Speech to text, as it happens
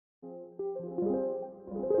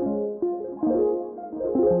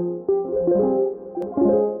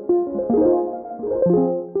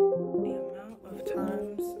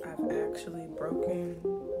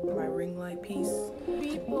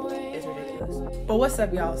ridiculous. But what's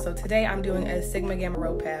up, y'all? So today I'm doing a Sigma Gamma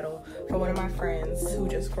Rho paddle for one of my friends who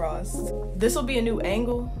just crossed. This will be a new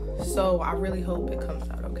angle, so I really hope it comes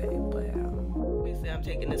out okay. But obviously I'm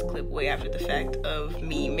taking this clip way after the fact of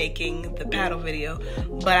me making the paddle video,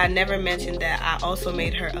 but I never mentioned that I also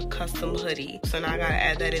made her a custom hoodie, so now I gotta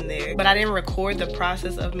add that in there. But I didn't record the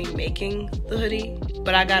process of me making the hoodie,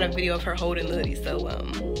 but I got a video of her holding the hoodie, so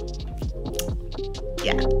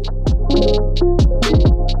yeah.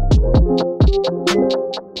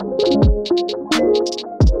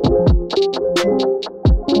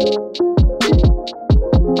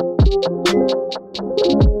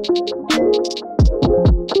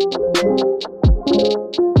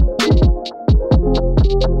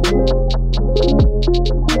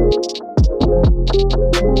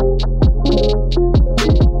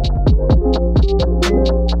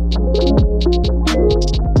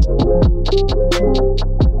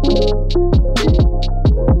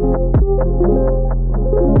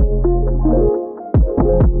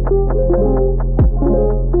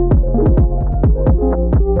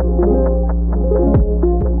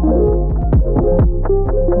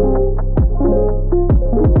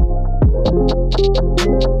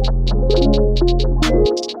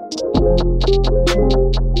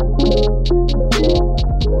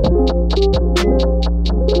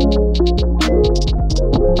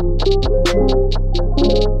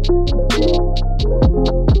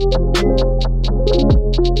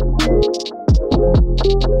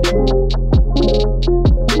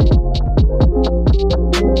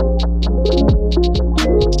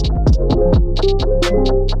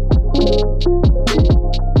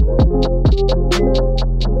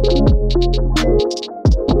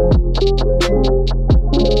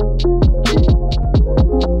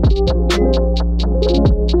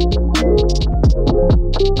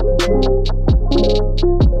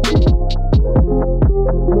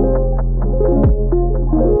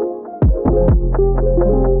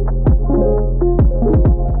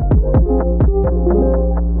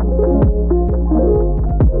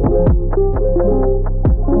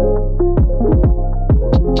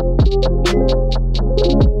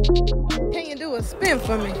 Spin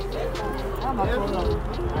for me.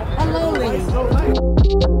 I'm lonely.